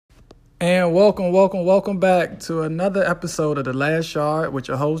And welcome back to another episode of The Last Yard with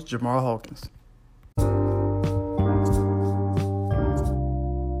your host, Jamar Hawkins.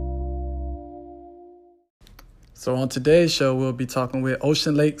 So on today's show, we'll be talking with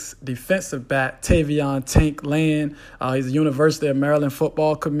Ocean Lake's defensive back, Tayvion Tank Land. He's a University of Maryland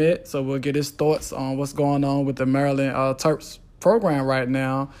football commit, so we'll get his thoughts on what's going on with the Maryland Terps program right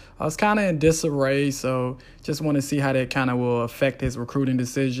now. It's kind of in disarray, so just want to see how that kind of will affect his recruiting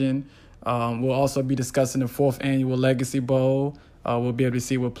decision. We'll also be discussing the 4th annual Legacy Bowl. We'll be able to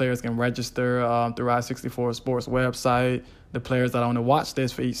see what players can register through I-64 Sports website, the players that are on the watch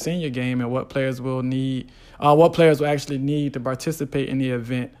list for each senior game, and what players will actually need to participate in the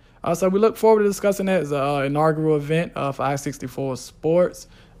event. So we look forward to discussing that as an inaugural event for I-64 Sports.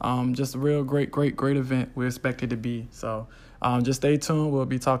 Just a real great event we expect it to be. So just stay tuned. We'll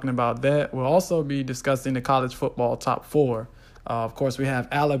be talking about that. We'll also be discussing the college football top 4. Of course, we have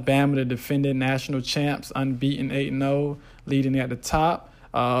Alabama, the defending national champs, unbeaten 8-0, leading at the top.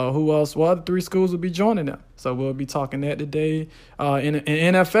 Who else? Well, the 3 schools will be joining them. So we'll be talking that today. In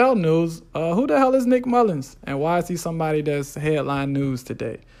NFL news, who the hell is Nick Mullens? And why is he somebody that's headline news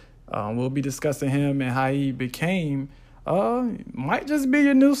today? We'll be discussing him and how he became, might just be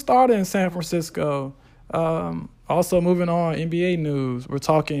your new starter in San Francisco. Also, moving on, NBA news. We're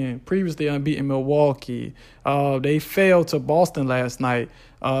talking previously unbeaten Milwaukee. They failed to Boston last night.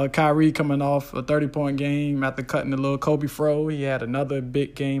 Kyrie coming off a 30-point game after cutting a little Kobe fro. He had another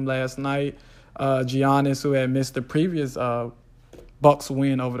big game last night. Giannis, who had missed the previous Bucks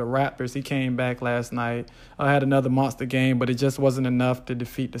win over the Raptors, he came back last night. Had another monster game, but it just wasn't enough to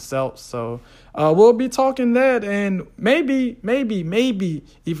defeat the Celtics. So we'll be talking that, and maybe,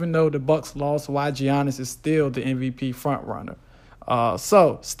 even though the Bucks lost, why Giannis is still the MVP frontrunner.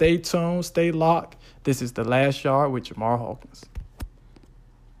 So stay tuned, stay locked. This is The Last Yard with Jamar Hawkins.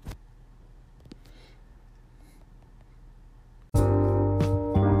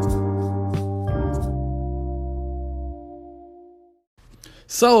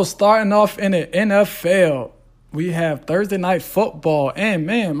 So starting off in the NFL, we have Thursday night football, and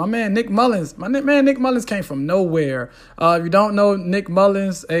my man Nick Mullens came from nowhere. If you don't know Nick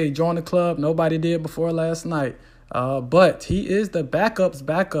Mullens, hey, join the club. Nobody did before last night. But he is the backup's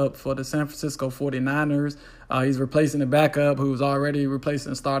backup for the San Francisco 49ers. He's replacing the backup who's already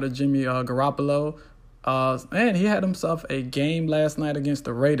replacing starter Jimmy Garoppolo. And he had himself a game last night against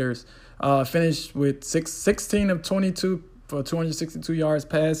the Raiders. Finished with 16 of 22 for 262 yards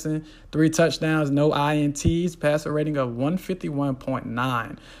passing, 3 touchdowns, no INTs, passer rating of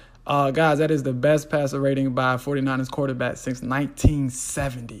 151.9. Guys, that is the best passer rating by a 49ers quarterback since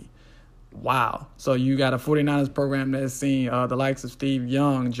 1970. Wow. So you got a 49ers program that's seen the likes of Steve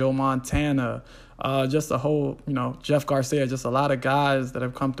Young, Joe Montana, just a whole, Jeff Garcia, just a lot of guys that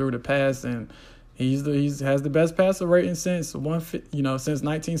have come through the pass, and he has the best passer rating since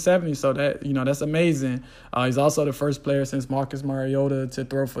 1970. So that's amazing. He's also the first player since Marcus Mariota to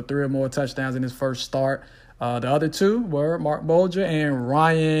throw for 3 or more touchdowns in his first start. The other 2 were Mark Bolger and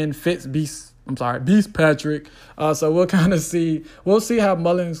Ryan Beast Patrick. So we'll kind of see. We'll see how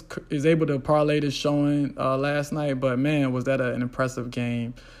Mullens is able to parlay this showing last night. But man, was that an impressive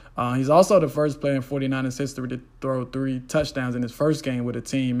game. He's also the first player in 49ers history to throw 3 touchdowns in his first game with a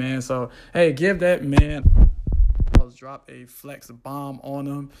team, man. So, hey, give that man drop a flex bomb on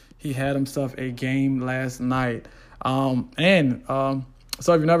him. He had himself a game last night. So if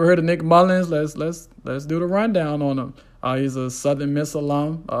you've never heard of Nick Mullens, let's do the rundown on him. He's a Southern Miss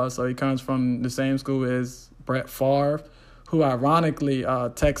alum, so he comes from the same school as Brett Favre, who ironically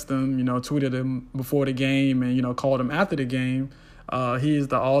texted him, tweeted him before the game and, called him after the game. He's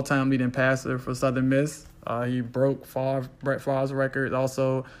the all-time leading passer for Southern Miss. He broke Brett Favre's record.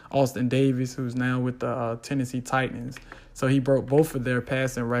 Also, Austin Davis, who's now with the Tennessee Titans. So he broke both of their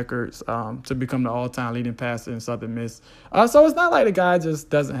passing records to become the all-time leading passer in Southern Miss. So it's not like the guy just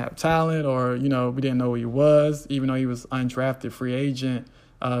doesn't have talent or, we didn't know who he was, even though he was undrafted free agent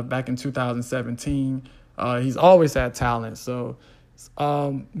back in 2017. He's always had talent. So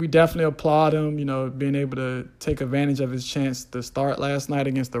we definitely applaud him, being able to take advantage of his chance to start last night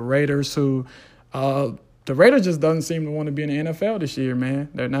against the Raiders, who the Raiders just doesn't seem to want to be in the NFL this year, man.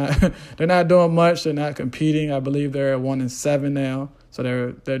 They're not doing much. They're not competing. I believe they're at 1-7 now. So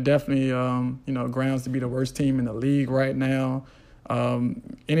they're definitely grounds to be the worst team in the league right now.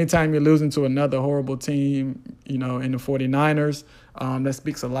 Anytime you're losing to another horrible team, in the 49ers, that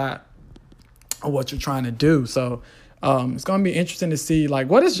speaks a lot of what you're trying to do. So it's going to be interesting to see,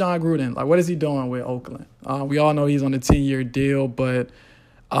 what is John Gruden? What is he doing with Oakland? We all know he's on a 10-year deal, but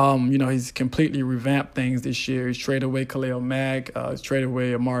He's completely revamped things this year. He's traded away Khalil Mack. He's traded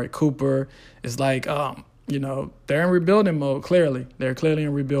away Amari Cooper. It's like, they're in rebuilding mode, clearly. They're clearly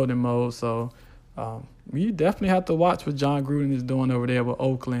in rebuilding mode. So we definitely have to watch what John Gruden is doing over there with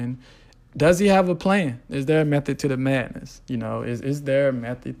Oakland. Does he have a plan? Is there a method to the madness? Is there a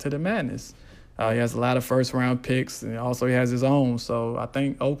method to the madness? He has a lot of first-round picks, and also he has his own. So I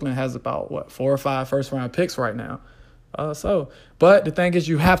think Oakland has about, 4 or 5 first-round picks right now. But the thing is,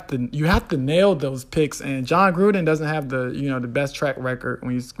 you have to nail those picks, and John Gruden doesn't have the best track record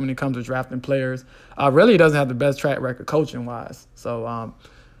when it comes to drafting players. Really, he doesn't have the best track record coaching wise. So,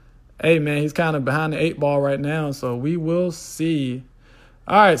 hey man, he's kind of behind the 8 ball right now. So we will see.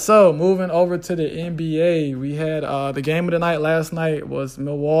 All right, so moving over to the NBA, we had the game of the night last night was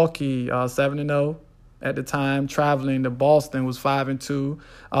Milwaukee 7-0 at the time, traveling to Boston was 5-2.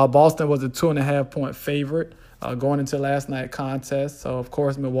 Boston was a 2.5-point favorite going into last night's contest. So, of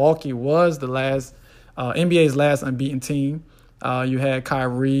course, Milwaukee was the NBA's last unbeaten team. You had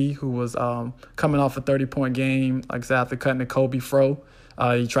Kyrie, who was coming off a 30-point game, like I said, after cutting the Kobe fro.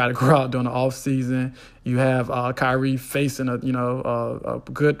 He tried to go out during the offseason. You have Kyrie facing a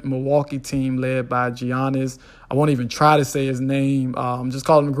good Milwaukee team led by Giannis. I won't even try to say his name. Just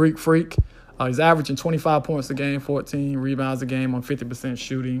call him Greek Freak. He's averaging 25 points a game, 14 rebounds a game on 50%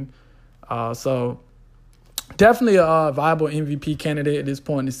 shooting. So definitely a viable MVP candidate at this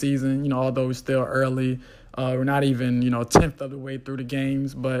point in the season, although it's still early. We're not even, 10th of the way through the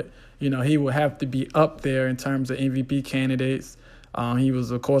games. But, he will have to be up there in terms of MVP candidates. He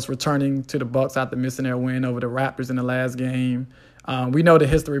was, of course, returning to the Bucks after missing their win over the Raptors in the last game. We know the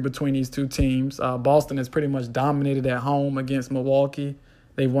history between these two teams. Boston has pretty much dominated at home against Milwaukee.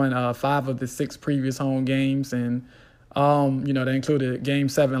 They won 5 of the 6 previous home games, and they included Game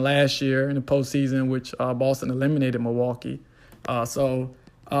 7 last year in the postseason, which Boston eliminated Milwaukee.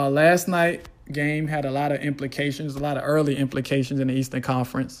 Last night game had a lot of implications, a lot of early implications in the Eastern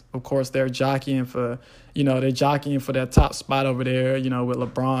Conference. Of course, they're jockeying for their top spot over there, with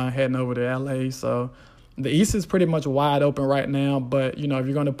LeBron heading over to LA. So the East is pretty much wide open right now. But, if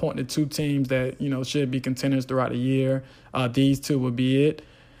you're going to point to 2 teams that, should be contenders throughout the year, these 2 would be it.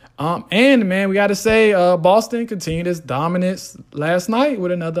 And, man, we got to say Boston continued its dominance last night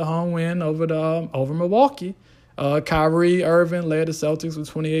with another home win over Milwaukee. Kyrie Irving led the Celtics with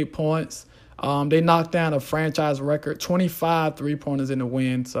 28 points. They knocked down a franchise record 25 3-pointers in the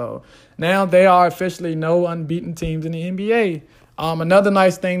win. So now they are officially no unbeaten teams in the NBA. Another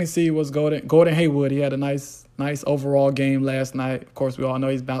nice thing to see was Gordon Hayward. He had a nice overall game last night. Of course, we all know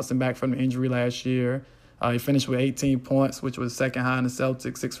he's bouncing back from the injury last year. He finished with 18 points, which was second high in the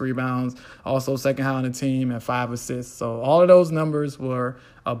Celtics, 6 rebounds, also second high on the team, and 5 assists. So all of those numbers were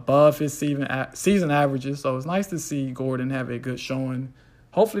above his season averages. So it's nice to see Gordon have a good showing.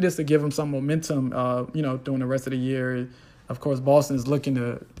 Hopefully this will give him some momentum, during the rest of the year. Of course, Boston is looking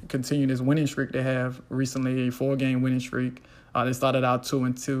to continue this winning streak they have recently, a 4-game winning streak. They started out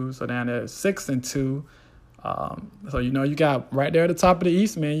 2-2, so now they're 6-2. So, you got right there at the top of the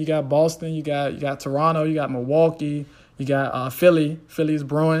East, man. You got Boston, you got Toronto, you got Milwaukee, you got Philly. Philly's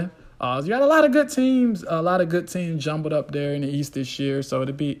brewing. You got a lot of good teams jumbled up there in the East this year. So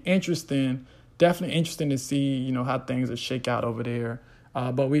it'll be definitely interesting to see, how things will shake out over there.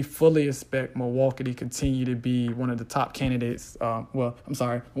 But we fully expect Milwaukee to continue to be one of the top candidates.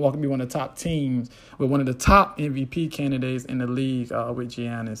 Milwaukee be one of the top teams with one of the top MVP candidates in the league with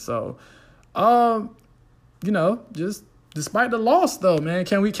Giannis. So, just despite the loss, though, man,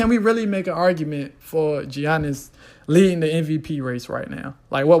 can we really make an argument for Giannis leading the MVP race right now?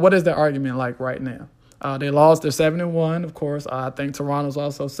 Like, what is the argument like right now? They lost. They're 7-1, of course. I think Toronto's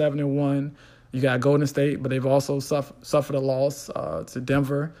also 7-1. You got Golden State, but they've also suffered a loss to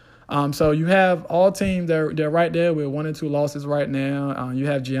Denver. So you have all teams they're right there with 1 and 2 losses right now. You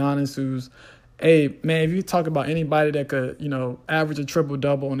have Giannis, who's, hey, man, if you talk about anybody that could, average a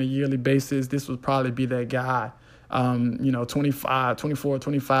triple-double on a yearly basis, this would probably be that guy.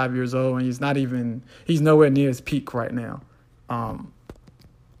 25 years old, and he's nowhere near his peak right now.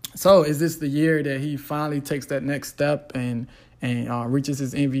 So is this the year that he finally takes that next step and reaches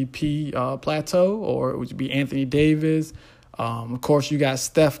his MVP plateau, or would it be Anthony Davis? Of course, you got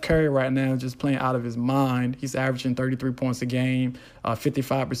Steph Curry right now just playing out of his mind. He's averaging 33 points a game,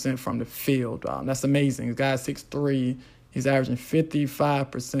 55% from the field. That's amazing. This guy's 6'3". He's averaging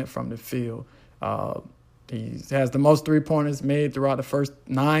 55% from the field. He has the most three-pointers made throughout the first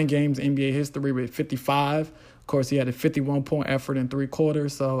 9 games in NBA history with 55. Of course, he had a 51-point effort in 3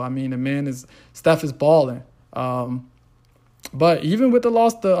 quarters. So, Steph is balling. But even with the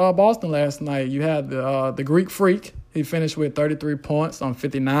loss to Boston last night, you had the Greek Freak, He finished with 33 points on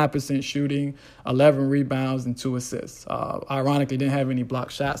 59% shooting, 11 rebounds, and 2 assists. Ironically, didn't have any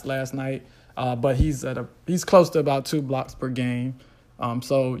block shots last night, but he's close to about 2 blocks per game.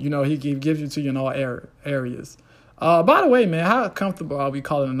 So, he gives you to you in all areas. By the way, man, how comfortable are we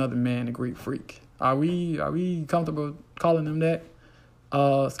calling another man a Greek freak? Are we comfortable calling him that?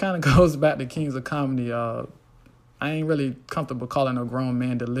 It kind of goes back to Kings of Comedy. I ain't really comfortable calling a grown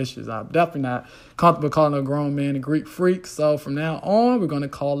man delicious. I'm definitely not comfortable calling a grown man a Greek freak. So from now on, we're going to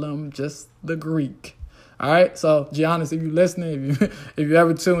call him just the Greek. All right. So Giannis, if you're listening, if you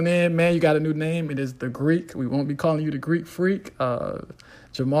ever tune in, man, you got a new name. It is the Greek. We won't be calling you the Greek freak.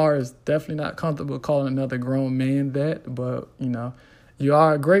 Jamar is definitely not comfortable calling another grown man that, but you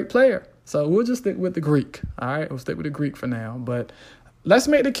are a great player. So we'll just stick with the Greek. All right. We'll stick with the Greek for now. But let's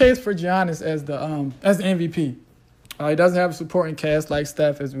make the case for Giannis as the MVP. He doesn't have a supporting cast like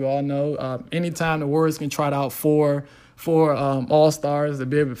Steph, as we all know. Anytime the Warriors can trot out four All-Stars, they'll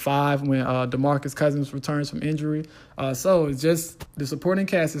be able to 5 when DeMarcus Cousins returns from injury. So it's just the supporting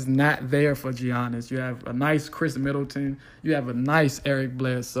cast is not there for Giannis. You have a nice Chris Middleton. You have a nice Eric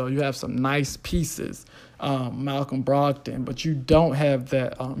Bledsoe. You have some nice pieces, Malcolm Brogdon, but you don't have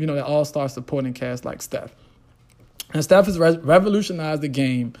that, that All-Star supporting cast like Steph. And Steph has revolutionized the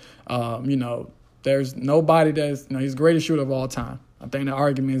game. There's nobody that's, he's the greatest shooter of all time. I think the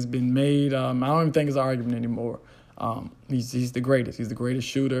argument has been made. I don't even think it's an argument anymore. He's the greatest. He's the greatest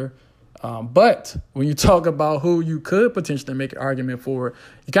shooter. But when you talk about who you could potentially make an argument for,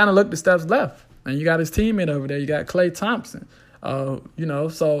 you kind of look to Steph's left. And you got his teammate over there. You got Klay Thompson.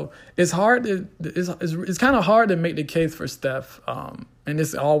 So it's hard to, it's kind of hard to make the case for Steph. And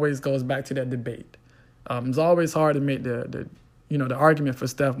this always goes back to that debate. It's always hard to make the argument for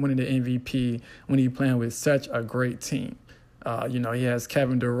Steph winning the MVP when he's playing with such a great team. He has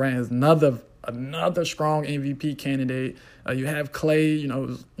Kevin Durant as another strong MVP candidate. You have Klay,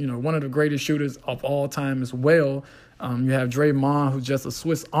 one of the greatest shooters of all time as well. You have Draymond, who's just a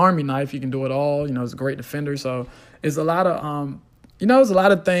Swiss Army knife. He can do it all. He's a great defender. So it's a lot of there's a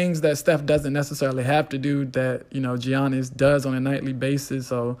lot of things that Steph doesn't necessarily have to do that, Giannis does on a nightly basis.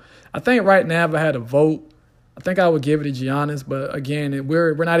 So I think right now, if I had a vote, I think I would give it to Giannis, but again,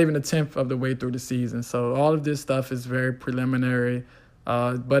 we're not even a 10th of the way through the season. So all of this stuff is very preliminary,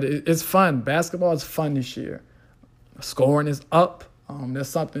 but it's fun. Basketball is fun this year. Scoring is up. That's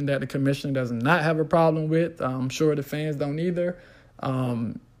something that the commissioner does not have a problem with. I'm sure the fans don't either.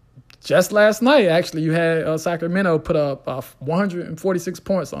 Just last night, actually, you had Sacramento put up 146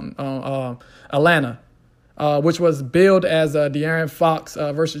 points on Atlanta. Which was billed as a De'Aaron Fox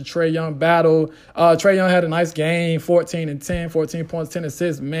versus Trae Young battle. Trae Young had a nice game, 14 and 10, 14 points, 10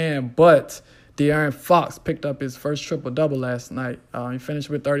 assists, man. But De'Aaron Fox picked up his first triple-double last night. He finished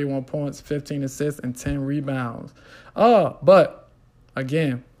with 31 points, 15 assists, and 10 rebounds. But,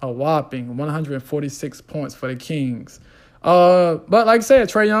 again, a whopping 146 points for the Kings. But like I said,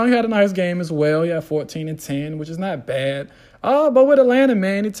 Trae Young had a nice game as well. He had 14 and 10, which is not bad. But with Atlanta,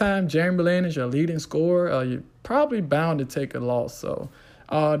 man, anytime Jeremy Lin is your leading scorer, you're probably bound to take a loss. So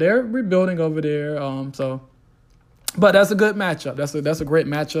they're rebuilding over there. But that's a good matchup. That's a great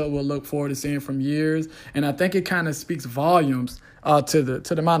matchup. We'll look forward to seeing from years. And I think it kind of speaks volumes to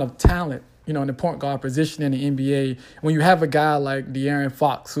the amount of talent, in the point guard position in the NBA. When you have a guy like De'Aaron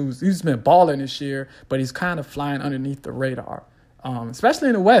Fox, who's been balling this year, but he's kind of flying underneath the radar. Especially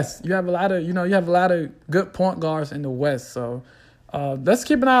in the West, you have a lot of good point guards in the West. So let's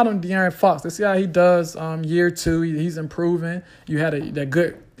keep an eye on De'Aaron Fox. Let's see how he does. Year 2, he's improving. You had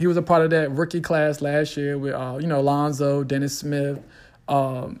he was a part of that rookie class last year with Lonzo, Dennis Smith,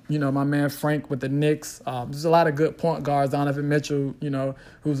 my man Frank with the Knicks. There's a lot of good point guards. Donovan Mitchell,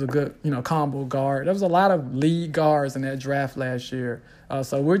 who's a good combo guard. There was a lot of lead guards in that draft last year.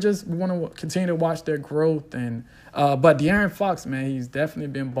 So we want to continue to watch their growth. But De'Aaron Fox, man, he's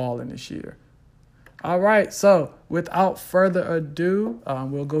definitely been balling this year. All right, so without further ado,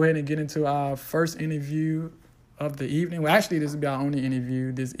 we'll go ahead and get into our first interview of the evening. Well, actually, this will be our only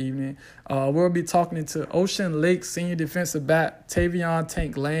interview this evening. We'll be talking to Ocean Lake senior defensive back Tayvion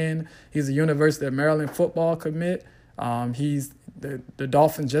Tank Land. He's a University of Maryland football commit. The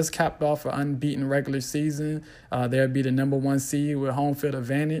Dolphins just capped off an unbeaten regular season. They'll be the number 1 seed with home field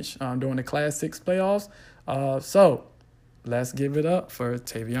advantage during the Class 6 playoffs. So let's give it up for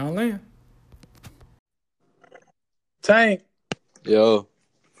Tayvion Land. Tank. Yo.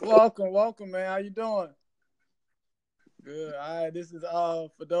 Welcome, man. How you doing? Good. All right. This is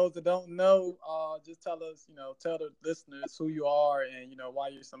for those that don't know, just tell the listeners who you are and why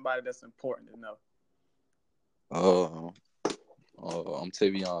you're somebody that's important to know. I'm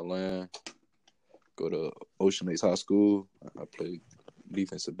Tayvion Land. go to Ocean Lakes High School. I play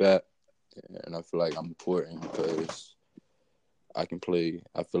defensive back, and I feel like I'm important because I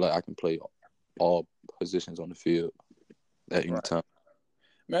feel like I can play all positions on the field at any time.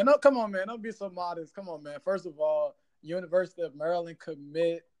 Man, no, come on, man. Don't be so modest. Come on, man. First of all, University of Maryland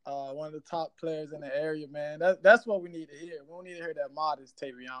commit, one of the top players in the area, man. That's what we need to hear. We don't need to hear that modest,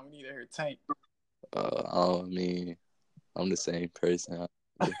 Tayvion. We need to hear Tank. I mean, I'm the same person.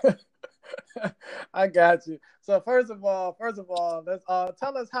 I got you. So first of all, let's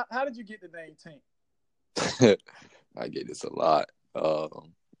tell us how did you get the name Tank? I get this a lot.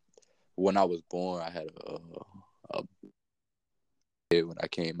 When I was born, I had a head when I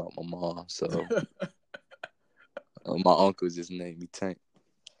came out my mom, so my uncle just named me Tank.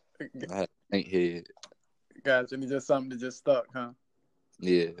 I had a Tank head. Gotcha. And it's just something that just stuck, huh?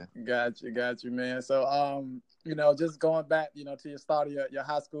 Yeah. Got you, man. So, just going back, to your start of your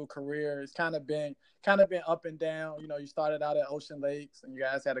high school career, it's kind of been up and down. You started out at Ocean Lakes, and you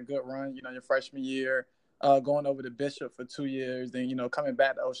guys had a good run. Your freshman year, going over to Bishop for 2 years, then coming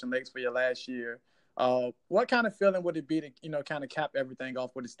back to Ocean Lakes for your last year. What kind of feeling would it be to kind of cap everything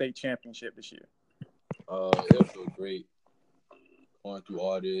off with a state championship this year? It'll feel great going through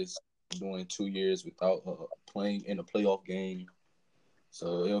all this, doing 2 years without playing in a playoff game.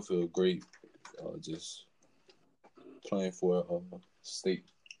 So it'll feel great, just playing for a state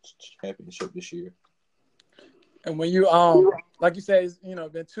championship this year. And when you like you said, it's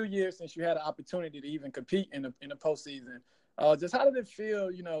been 2 years since you had an opportunity to even compete in the postseason. Just how did it feel,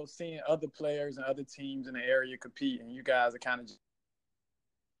 seeing other players and other teams in the area compete, and you guys are kind of just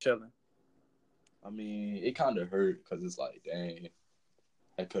chilling? I mean, it kind of hurt because it's like, dang,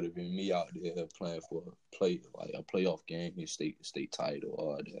 that could have been me out there playing for a playoff game, state title,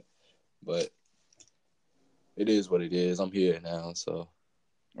 all that. But it is what it is. I'm here now, so.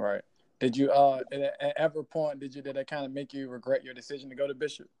 Right. Did you at every point did that kind of make you regret your decision to go to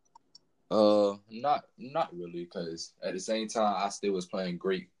Bishop? Not really, because at the same time I still was playing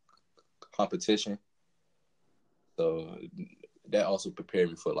great competition, so that also prepared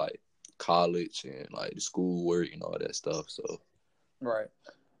me for like college and like the schoolwork and all that stuff. So. Right.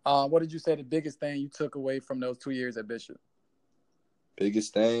 What did you say the biggest thing you took away from those 2 years at Bishop?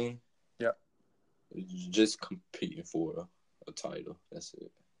 Biggest thing? Yeah. Just competing for a title. That's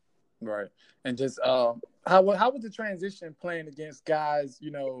it. Right. And just how was the transition playing against guys,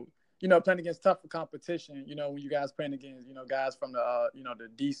 playing against tougher competition, when you guys playing against, guys from the the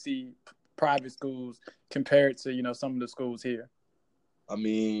DC private schools compared to, some of the schools here? I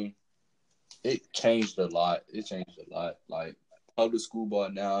mean, it changed a lot. Like public school ball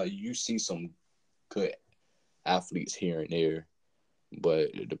now, you see some good athletes here and there, but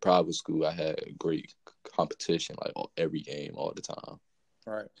the private school, I had great competition like every game, all the time.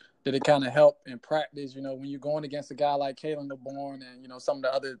 Right. Did it kind of help in practice, when you're going against a guy like Kalen DeBorn and, some of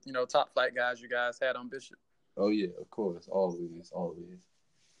the other, top flight guys you guys had on Bishop? Oh, yeah, of course. Always.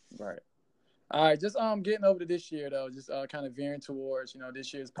 Right. All right, just getting over to this year, though, just kind of veering towards,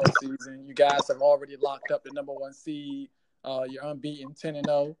 this year's postseason. You guys have already locked up the number 1 seed. You're unbeaten,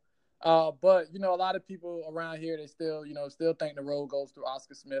 10-0. But, a lot of people around here, they still think the road goes through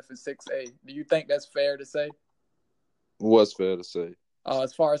Oscar Smith in 6A. Do you think that's fair to say? What's fair to say?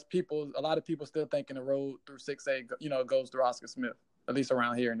 As far as a lot of people still thinking the road through 6A, goes through Oscar Smith, at least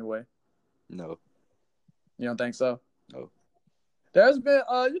around here anyway. No. You don't think so? No. There's been,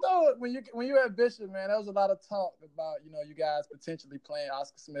 when you at Bishop, man, there was a lot of talk about, you guys potentially playing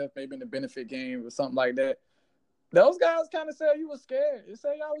Oscar Smith, maybe in the benefit game or something like that. Those guys kind of said you were scared. They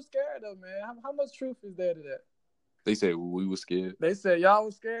say y'all was scared, though, man. How much truth is there to that? They said we were scared. They said y'all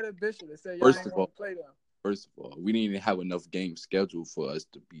was scared at Bishop. They said y'all ain't want to play them. First of all, we didn't even have enough games scheduled for us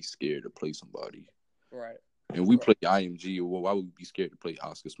to be scared to play somebody. Right. And we play IMG. Well, why would we be scared to play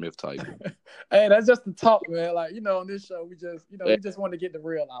Oscar Smith type? Hey, that's just the talk, man. Like, on this show, we just, we just want to get the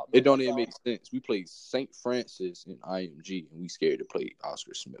real out. Man. It don't even make sense. We played St. Francis in IMG, and we scared to play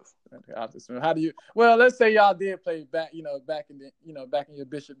Oscar Smith. Oscar Smith. How do you? Well, let's say y'all did play back, back in your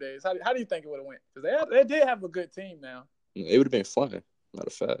Bishop days. How do you think it would have went? Because they did have a good team now. It would have been fun. Matter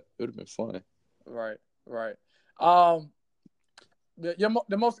of fact, it would have been fun. Right.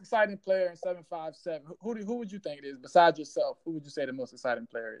 The most exciting player in 757. Who would you think it is besides yourself? Who would you say the most exciting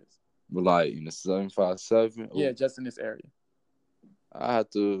player is? But like in the 757? Yeah, just in this area. I have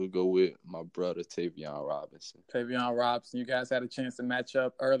to go with my brother Tayvion Robinson. Tayvion Robinson. You guys had a chance to match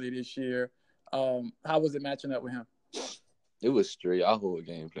up early this year. How was it matching up with him? It was straight. Our whole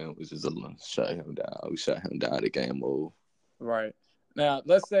game plan was just to shut him down. We shut him down the game over. Right. Now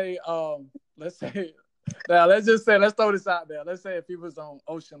let's say Now, let's throw this out there. Let's say if he was on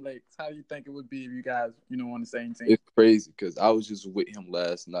Ocean Lakes, how do you think it would be if you guys, on the same team? It's crazy because I was just with him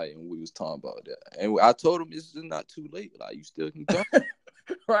last night and we was talking about that. And I told him it's just not too late. Like, you still can come.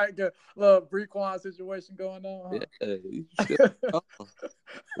 Right, good. Little Brequan situation going on, huh? Yeah, you still can come.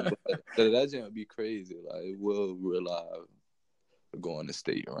 But that's going to be crazy. Like, we'll realize going to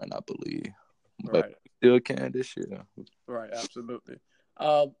state run, I believe. But Right. still can this year. Right, absolutely.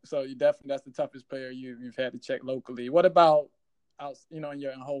 So you definitely that's the toughest player you've had to check locally. What about out? In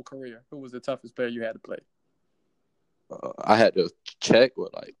your whole career, who was the toughest player you had to play? I had to check or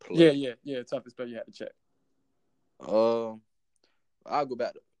like play. Yeah. Toughest player you had to check. I'll go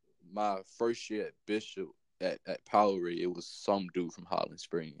back to my first year at Bishop at Powerade. It was some dude from Holland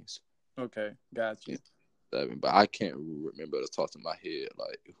Springs. Okay, gotcha. But I can't remember the top of my head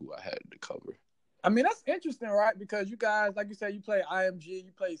like who I had to cover. I mean, that's interesting, right? Because you guys, like you said, you play IMG,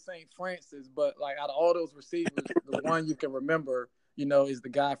 you play St. Francis, but like out of all those receivers, the one you can remember, is the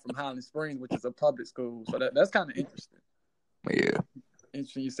guy from Highland Springs, which is a public school. So that's kind of interesting. Yeah.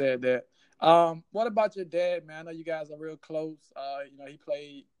 Interesting you said that. What about your dad, man? I know you guys are real close. He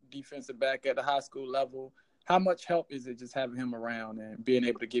played defensive back at the high school level. How much help is it just having him around and being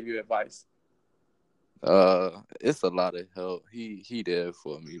able to give you advice? It's a lot of help. He there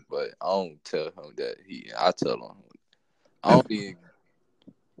for me, but I don't tell him that. I tell him I don't even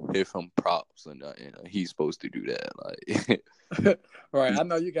give him props and nothing. He's supposed to do that. Like, right. I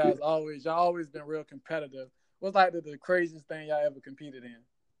know you guys y'all always been real competitive. What's like the craziest thing y'all ever competed in?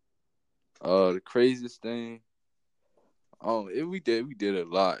 The craziest thing. We did a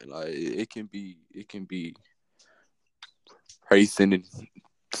lot. Like it can be racing and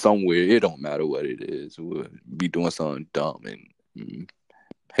somewhere. It don't matter what it is. We'll be doing something dumb and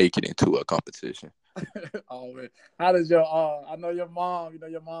make it into a competition. Oh, man. How does your I know your mom,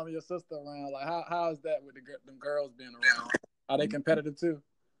 your mom and your sister around. Like how is that with them girls being around? Are they competitive too?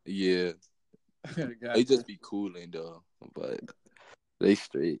 Yeah. Gotcha. They just be cooling though, but they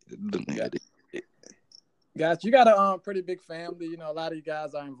straight. Gotcha. You got a pretty big family. A lot of you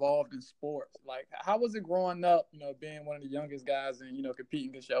guys are involved in sports. Like, how was it growing up? Being one of the youngest guys and competing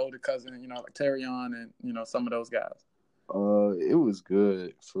against your older cousin. Like Tayvion and some of those guys. It was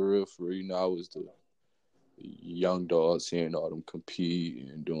good for real. I was the young dog seeing all them compete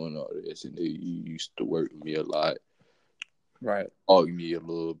and doing all this, and they used to work with me a lot, right? Argue me a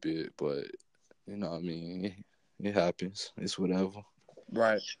little bit, but what I mean, it happens. It's whatever.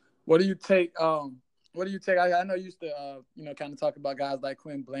 Right. What do you take? I know you used to, kind of talk about guys like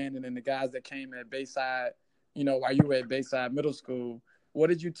Quinn Blandon and the guys that came at Bayside, while you were at Bayside Middle School. What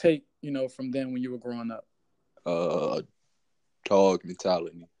did you take, from them when you were growing up? Dog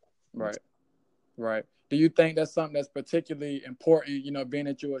mentality. Right. Do you think that's something that's particularly important, being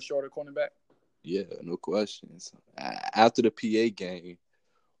that you're a shorter cornerback? Yeah, no questions. After the PA game,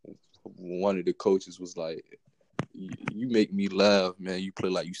 one of the coaches was like, "You make me laugh, man. You play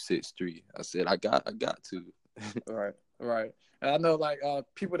like you 6'3". I said, "I got to." Right. And I know, like,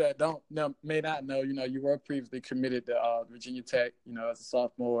 people that may not know, you were previously committed to Virginia Tech, as a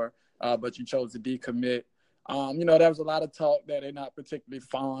sophomore, but you chose to decommit. There was a lot of talk that they're not particularly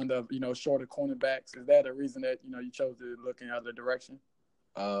fond of, shorter cornerbacks. Is that a reason that, you chose to look in other direction?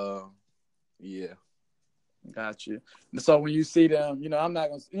 Yeah. Got you. So when you see them, I'm not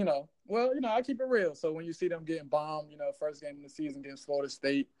going to, I keep it real. So when you see them getting bombed, first game of the season against Florida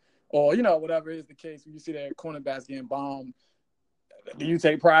State or, whatever is the case, when you see their cornerbacks getting bombed, do you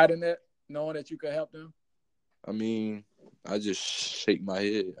take pride in that, knowing that you could help them? I mean, I just shake my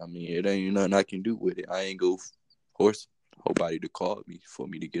head. I mean, it ain't nothing I can do with it. I ain't go force nobody to call me for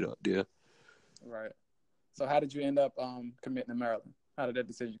me to get up there. Right. So how did you end up committing to Maryland? How did that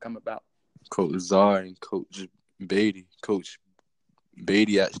decision come about? Coach Czar and Coach Beatty. Coach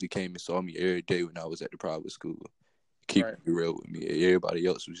Beatty actually came and saw me every day when I was at the private school. Keep it real with me. Everybody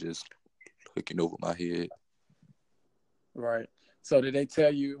else was just looking over my head. Right. So did they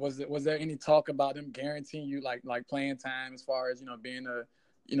tell you, was there any talk about them guaranteeing you like playing time as far as, being a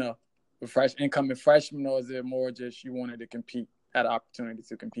incoming freshman, or is it more just you wanted to compete, had an opportunity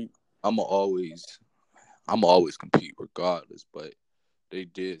to compete? I'm always compete regardless, but they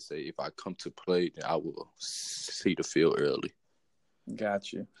did say if I come to play, then I will see the field early.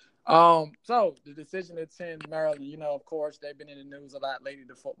 Got you. So the decision to attend Maryland, of course, they've been in the news a lot lately,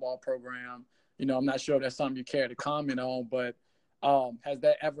 the football program. I'm not sure if that's something you care to comment on, but has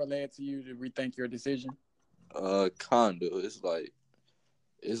that ever led to you to rethink your decision? Kinda. It's like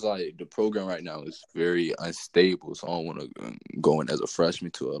the program right now is very unstable, so I don't want to go in as a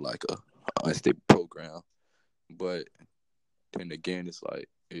freshman to a unstable program. But then again, it's like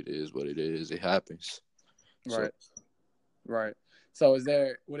it is what it is. It happens. So Right. Right. So would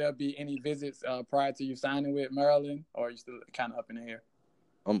there be any visits prior to you signing with Maryland, or are you still kind of up in the air?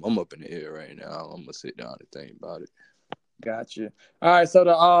 I'm up in the air right now. I'm gonna sit down and think about it. Gotcha. All right, so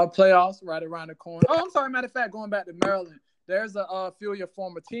the playoffs right around the corner. Oh, I'm sorry. Matter of fact, going back to Maryland, there's a few of your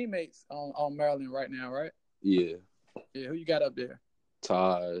former teammates on Maryland right now, right? Yeah, Yeah, who you got up there?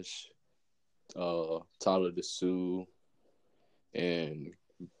 Taj, Tyler DeSue, and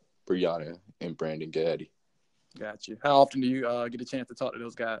Brianna and Brandon Gaddy. Gotcha. How often do you get a chance to talk to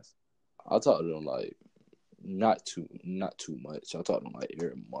those guys? I talk to them like not too much. I talk to them like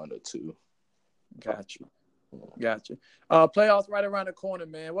every month or two. Gotcha. Gotcha. Playoffs right around the corner,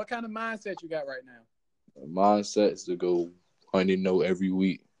 man. What kind of mindset you got right now? Mindset is to go 1-0 every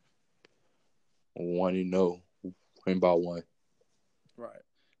week. 1-0, win by one. Right.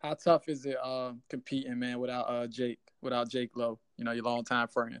 How tough is it competing, man, without Jake Lowe? You know, your longtime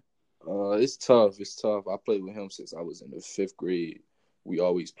friend. It's tough. It's tough. I played with him since I was in the 5th grade. We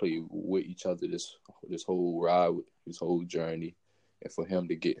always played with each other this whole ride, this whole journey, and for him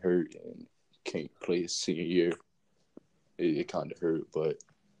to get hurt and can't play his senior year, it kind of hurt, but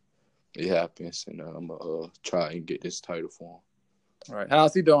it happens, and I'm gonna try and get this title for him. All right.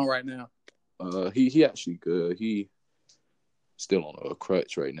 How's he doing right now? He actually good. He still on a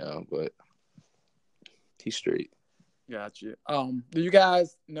crutch right now, but he's straight. Gotcha. Do you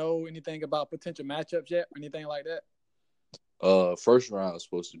guys know anything about potential matchups yet, or anything like that? First round is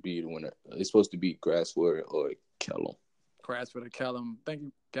supposed to be the winner. It's supposed to be Grasswood or Kellum. Crashford or Kellum. Thank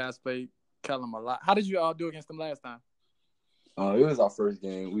you guys played Kellum a lot. How did you all do against them last time? It was our first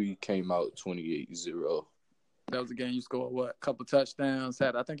game. We came out 28-0. That was a game you scored what? A couple touchdowns.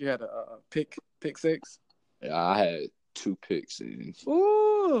 I think you had a pick six. Yeah, I had 2 picks and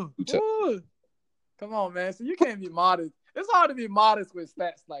Ooh. Come on, man. So you can't be modest. It's hard to be modest with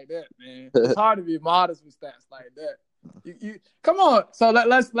stats like that, man. It's hard to be modest with stats like that. You come on. So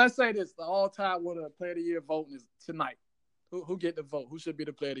let's say this: the all-time winner Player of the Year voting is tonight. Who get the vote? Who should be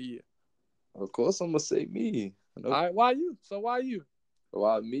the Player of the Year? Of course, I'm gonna say me. All right, why you? So why you?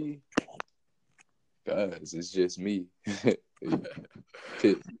 Why me? Guys, it's just me.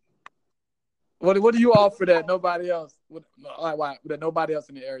 What do you offer that nobody else? Why that nobody else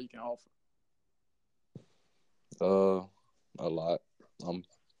in the area can offer? A lot. I'm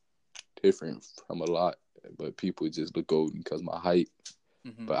different from a lot, but people just look over me because of my height.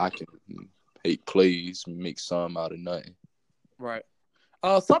 Mm-hmm. But I can make plays, make some out of nothing. Right.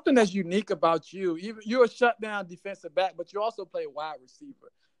 Something that's unique about you, you're a shutdown defensive back, but you also play wide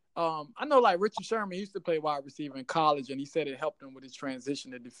receiver. I know like Richard Sherman used to play wide receiver in college, and he said it helped him with his transition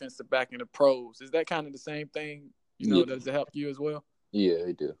to defensive back in the pros. Is that kind of the same thing? Does it help you as well? Yeah,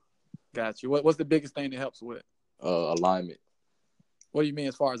 it do. Got you. What's the biggest thing that helps with it? Alignment. What do you mean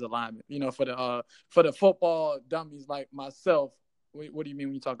as far as alignment? For the football dummies like myself, what do you mean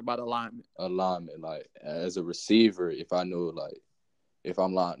when you talk about alignment? Alignment, like as a receiver, if I know like if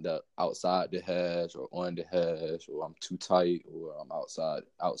I'm lined up outside the hash or on the hash, or I'm too tight, or I'm outside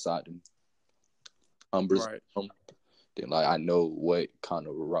the numbers, right, then like I know what kind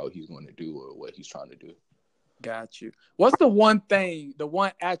of route he's going to do or what he's trying to do. Got you. What's the one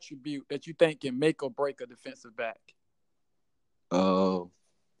attribute that you think can make or break a defensive back?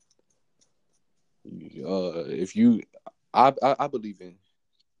 If you, I believe in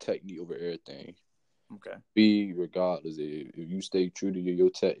technique over everything. Okay. Regardless, if you stay true to your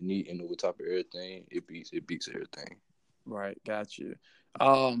technique and know what type of everything, it beats everything. Right, got you.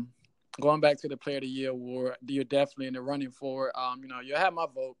 Going back to the Player of the Year award, you're definitely in the running for it. You have my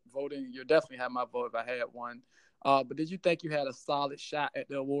voting. You definitely have my vote if I had one. But did you think you had a solid shot at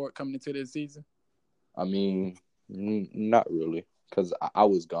the award coming into this season? I mean, not really, because I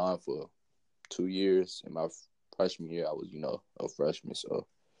was gone for 2 years. In my freshman year, I was, a freshman, so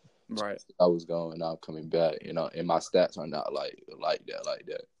right. I was gone, and I'm coming back, and my stats are not like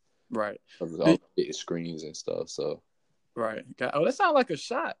that. Right. I was all getting screens and stuff, so. Right. Oh, that sounds like a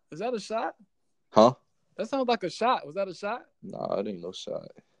shot. Is that a shot? Huh? That sounds like a shot. Was that a shot? Nah, it ain't no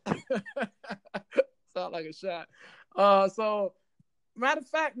shot. Sound like a shot. So matter of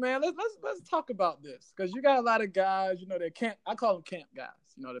fact, man, let's talk about this, because you got a lot of guys, they camp. I call them camp guys.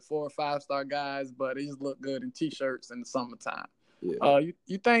 They're 4 or 5 star guys, but they just look good in t-shirts in the summertime. Yeah.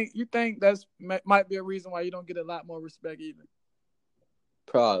 You think that's might be a reason why you don't get a lot more respect either?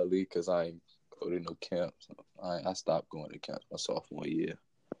 Probably because I ain't go to no camps. I stopped going to camps my sophomore year.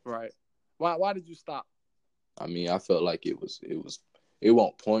 Right. Why did you stop? I mean, I felt like it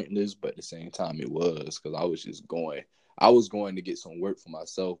wasn't pointless, but at the same time it was, because I was just going. I was going to get some work for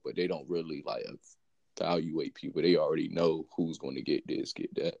myself, but they don't really like evaluate people. They already know who's going to get this,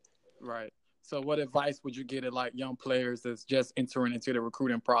 get that. Right. So what advice would you give to like young players that's just entering into the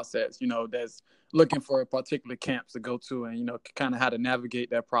recruiting process, that's looking for a particular camps to go to and, kind of how to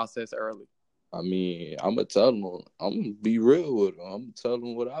navigate that process early? I mean, I'm going to tell them, I'm going to be real with them. I'm going to tell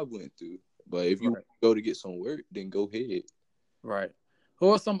them what I went through. But if you go to get some work, then go ahead. Right.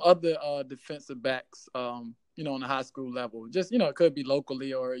 Who are some other defensive backs, on the high school level? Just, it could be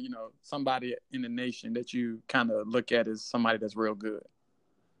locally or, somebody in the nation that you kind of look at as somebody that's real good.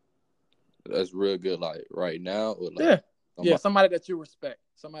 That's real good, like right now? Or like somebody that you respect.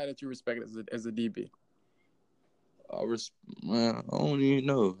 Somebody that you respect as a DB. I don't even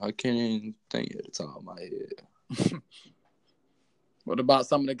know. I can't even think at the top of my head. What about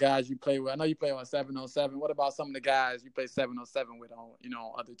some of the guys you play with? I know you play on 707. What about some of the guys you play 707 with on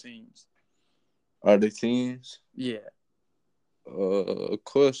other teams? Other teams? Yeah. Of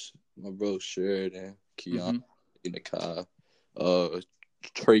course, my bro Sheridan, Keon, Nikai,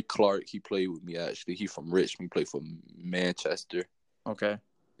 Trey Clark. He played with me actually. He from Richmond. He played for Manchester. Okay.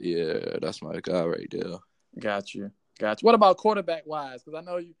 Yeah, that's my guy right there. Got you. What about quarterback wise? Because I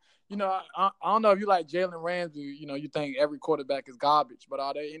know you. I don't know if you like Jalen Ramsey. You think every quarterback is garbage, but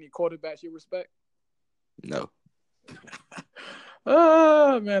are there any quarterbacks you respect? No.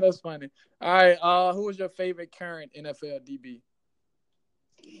 Oh, man, that's funny. All right, who is your favorite current NFL DB?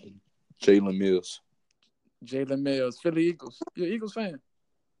 Jalen Mills. Jalen Mills, Philly Eagles. You're an Eagles fan?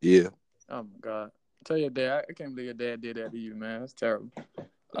 Yeah. Oh, my God. Tell your dad. I can't believe your dad did that to you, man. That's terrible.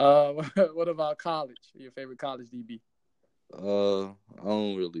 What about college? Your favorite college DB? I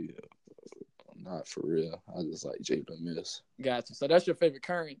don't really, not for real. I just like Jalen Mills. Gotcha. So that's your favorite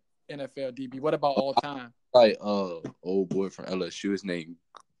current NFL DB. What about all time? Like old boy from LSU. His name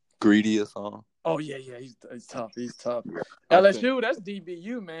Greedy or something. Oh yeah. He's tough. He's tough. LSU, that's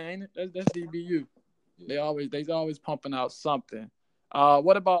DBU, man. That's DBU. Yeah. They always pumping out something.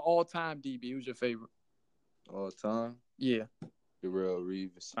 What about all time DB? Who's your favorite? All time? Yeah. Darrell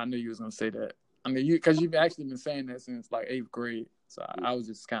Reeves. I knew you was gonna say that. I mean, because you've actually been saying that since like 8th grade, so I was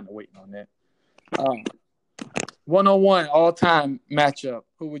just kind of waiting on that. 1-on-1 all-time matchup.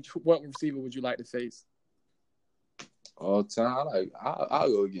 What receiver would you like to face? All time,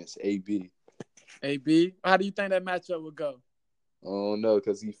 I'll go against AB. AB? How do you think that matchup would go? I don't know,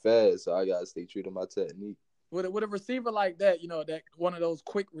 because he's fast, so I gotta stay true to my technique. With a receiver like that, that one of those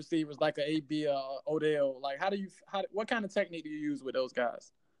quick receivers like an AB or Odell, like what kind of technique do you use with those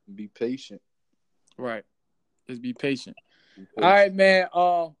guys? Be patient. Right. Just be patient. All right, man.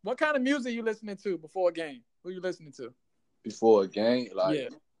 What kind of music you listening to before a game? Who you listening to? Before a game?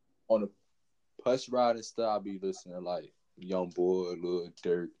 On the push ride and stuff, I'll be listening to like Young Boy, Lil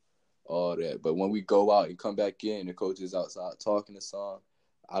Durk, all that. But when we go out and come back in, the coach is outside talking the song,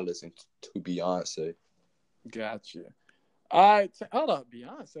 I listen to Beyonce. Gotcha. All right. Hold up,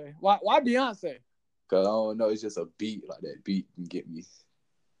 Beyonce. Why Beyonce? Because I don't know. It's just a beat. Like that beat can get me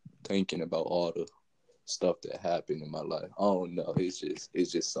thinking about all the stuff that happened in my life. I don't know. It's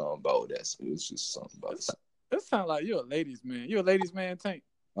just something about that. It's just something about it. It sounds like you're a ladies' man. You a ladies' man, Tank?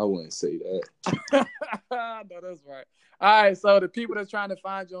 I wouldn't say that. No, that's right. All right, so the people that's trying to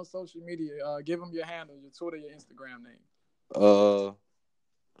find you on social media, give them your handle, your Twitter, your Instagram name.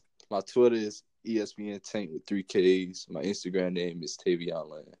 My Twitter is ESPN Tank with 3 Ks. My Instagram name is Tayvion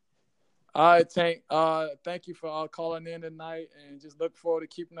Land. All right, Tank. Thank you for calling in tonight, and just look forward to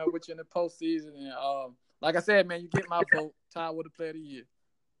keeping up with you in the postseason. And like I said, man, you get my vote. Tidewater Player of the Year.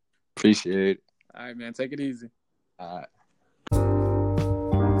 Appreciate it. All right, man. Take it easy. All right.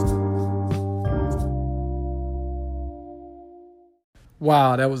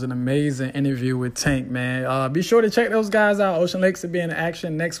 Wow, that was an amazing interview with Tank, man. Be sure to check those guys out. Ocean Lakes will be in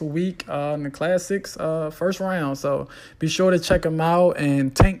action next week in the Class 6 first round. So be sure to check them out.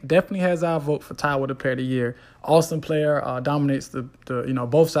 And Tank definitely has our vote for Tidewater Player of the Year. Awesome player, dominates the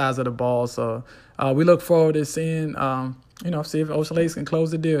both sides of the ball. So we look forward to seeing see if Ocean Lakes can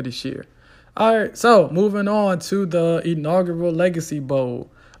close the deal this year. All right, so moving on to the inaugural Legacy Bowl.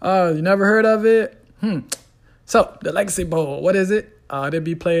 You never heard of it? So the Legacy Bowl, what is it? They'll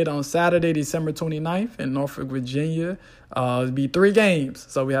be played on Saturday, December 29th in Norfolk, Virginia. It'll be 3 games.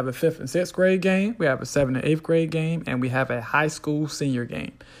 So we have a 5th and 6th grade game, we have a 7th and 8th grade game, and we have a high school senior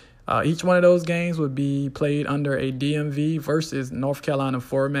game. Each one of those games would be played under a DMV versus North Carolina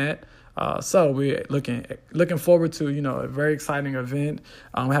format. So we're looking forward to, a very exciting event.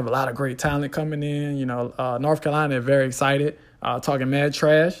 We have a lot of great talent coming in. North Carolina is very excited, talking mad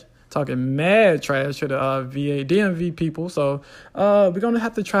trash to the DMV people. So we're gonna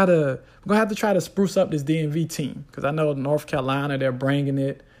have to try to spruce up this DMV team, because I know North Carolina, they're bringing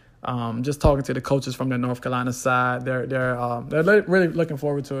it. Just talking to the coaches from the North Carolina side, they're really looking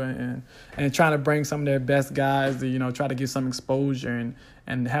forward to it and trying to bring some of their best guys to try to get some exposure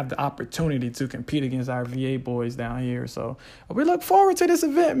and have the opportunity to compete against our VA boys down here. So we look forward to this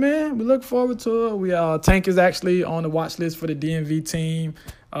event, man. We look forward to it. Tank is actually on the watch list for the DMV team.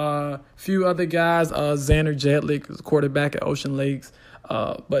 Few other guys, Xander Jedlick is quarterback at Ocean Lakes.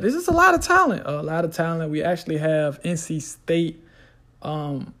 But it's just a lot of talent. We actually have NC State.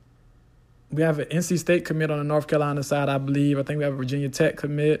 We have an NC State commit on the North Carolina side, I believe. I think we have a Virginia Tech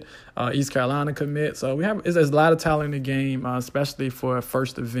commit, East Carolina commit. So there's a lot of talent in the game, especially for a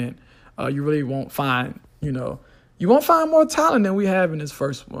first event. You really won't find, you won't find more talent than we have in this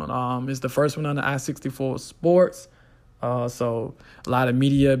first one. It's the first one on the I-64 Sports. So a lot of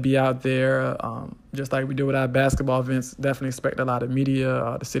media be out there, just like we do with our basketball events. Definitely expect a lot of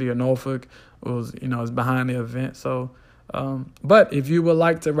media. The city of Norfolk is behind the event. So. But if you would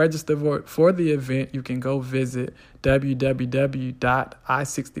like to register for the event, you can go visit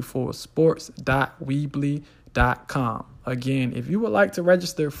www.i64sports.weebly.com. Again, if you would like to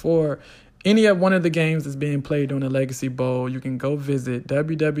register for any of one of the games that's being played during the Legacy Bowl, you can go visit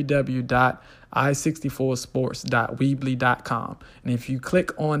www.i64sports.weebly.com. And if you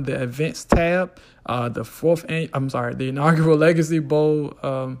click on the events tab, the inaugural Legacy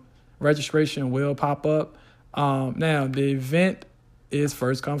Bowl registration will pop up. Now, the event is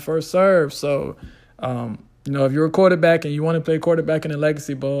first come, first serve. So, if you're a quarterback and you want to play quarterback in the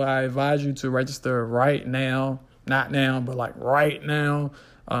Legacy Bowl, I advise you to register right now. Not now, but like right now,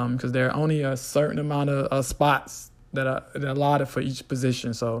 because there are only a certain amount of spots that are allotted for each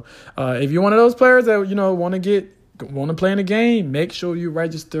position. So, if you're one of those players that want to play in the game, make sure you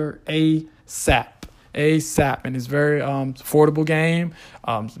register ASAP. And it's very affordable game.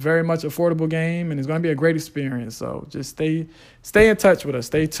 It's very much affordable game, and it's going to be a great experience. So just stay in touch with us,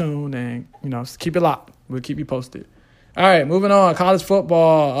 stay tuned, and keep it locked. We'll keep you posted. All right, moving on. College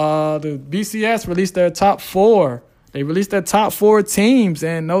football. The BCS released their top 4. They released their top 4 teams,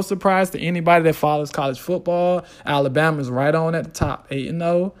 and no surprise to anybody that follows college football, Alabama's right on at the top,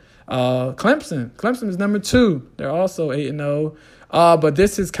 8-0. Clemson is number 2. They're also 8-0. But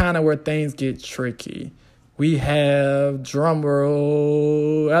this is kind of where things get tricky. We have,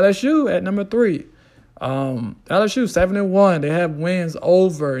 drumroll, LSU at number 3. LSU 7-1. They have wins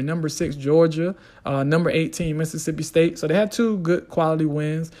over number 6 Georgia, number 18 Mississippi State. So they have 2 good quality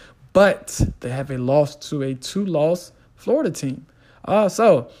wins, but they have a loss to a 2-loss Florida team. That's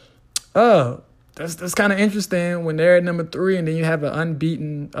kind of interesting when they're at number 3, and then you have an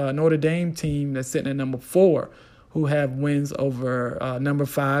unbeaten Notre Dame team that's sitting at number 4. Who have wins over number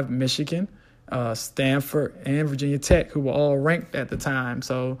 5 Michigan, Stanford, and Virginia Tech, who were all ranked at the time.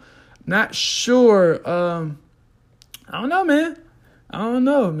 So, not sure. I don't know, man.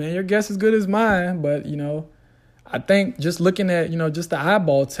 Your guess is good as mine. But, I think just looking at, just the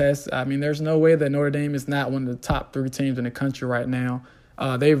eyeball test, there's no way that Notre Dame is not one of the top 3 teams in the country right now.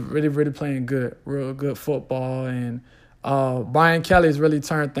 They're really, really playing real good football. And Brian Kelly's really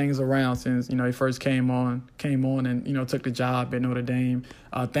turned things around since, he first came on and, took the job at Notre Dame.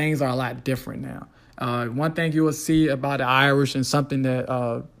 Things are a lot different now. One thing you will see about the Irish, and something that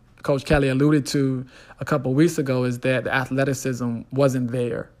Coach Kelly alluded to a couple of weeks ago, is that the athleticism wasn't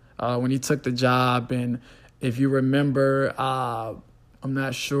there when he took the job. And if you remember, I'm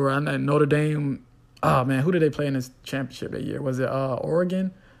not sure, Notre Dame, who did they play in this championship that year? Was it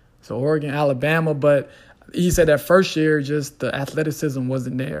Oregon? So Oregon, Alabama, but he said that first year, just the athleticism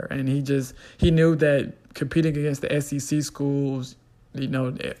wasn't there. And he knew that competing against the SEC schools, they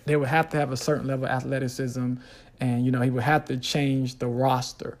would have to have a certain level of athleticism, and, he would have to change the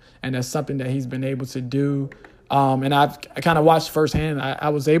roster. And that's something that he's been able to do. And I kind of watched firsthand. I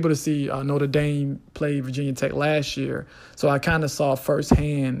was able to see Notre Dame play Virginia Tech last year. So I kind of saw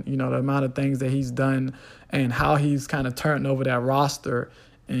firsthand, the amount of things that he's done and how he's kind of turned over that roster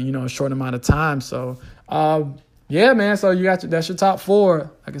in, a short amount of time. So, yeah, man. So that's your top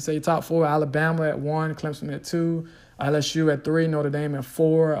 4. I can say top 4, Alabama at 1, Clemson at 2, LSU at 3, Notre Dame at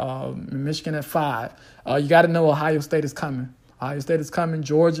 4, Michigan at 5. You got to know Ohio State is coming.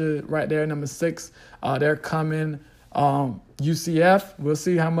 Georgia right there, number 6. They're coming. UCF, we'll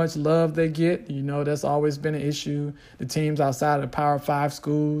see how much love they get. That's always been an issue. The teams outside of the Power 5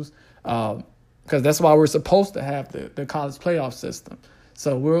 schools, because that's why we're supposed to have the college playoff system.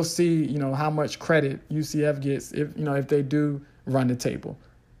 So we'll see, how much credit UCF gets if they do run the table.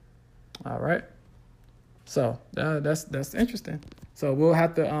 All right. So that's interesting. So we'll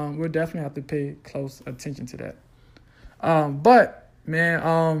definitely have to pay close attention to that. But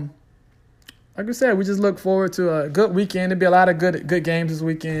man, like we said, we just look forward to a good weekend. There'll be a lot of good games this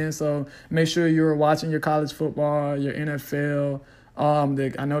weekend. So make sure you're watching your college football, your NFL.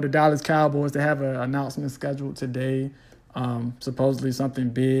 I know the Dallas Cowboys, they have an announcement scheduled today. Supposedly something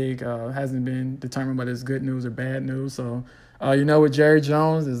big hasn't been determined whether it's good news or bad news. So, with Jerry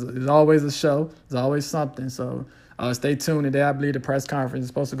Jones, there's always a show. There's always something. So stay tuned today. I believe the press conference is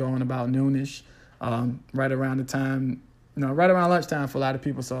supposed to go on about noonish, right around the time, right around lunchtime for a lot of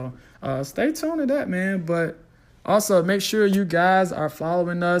people. So stay tuned to that, man. But also, make sure you guys are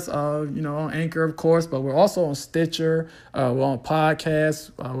following us, on Anchor, of course, but we're also on Stitcher. We're on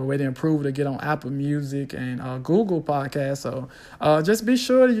podcasts. We're waiting to improve to get on Apple Music and Google Podcasts. So just be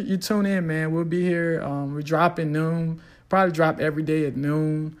sure you tune in, man. We'll be here. We drop at noon. Probably drop every day at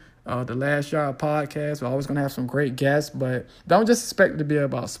noon. The Last Yard podcast. We're always going to have some great guests, but don't just expect it to be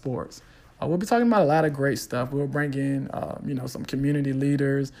about sports. We'll be talking about a lot of great stuff. We'll bring in, some community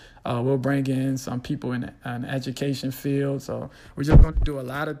leaders. We'll bring in some people in an education field. So we're just going to do a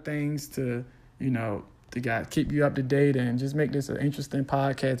lot of things to keep you up to date and just make this an interesting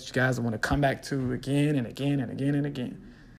podcast that you guys want to come back to again and again and again and again.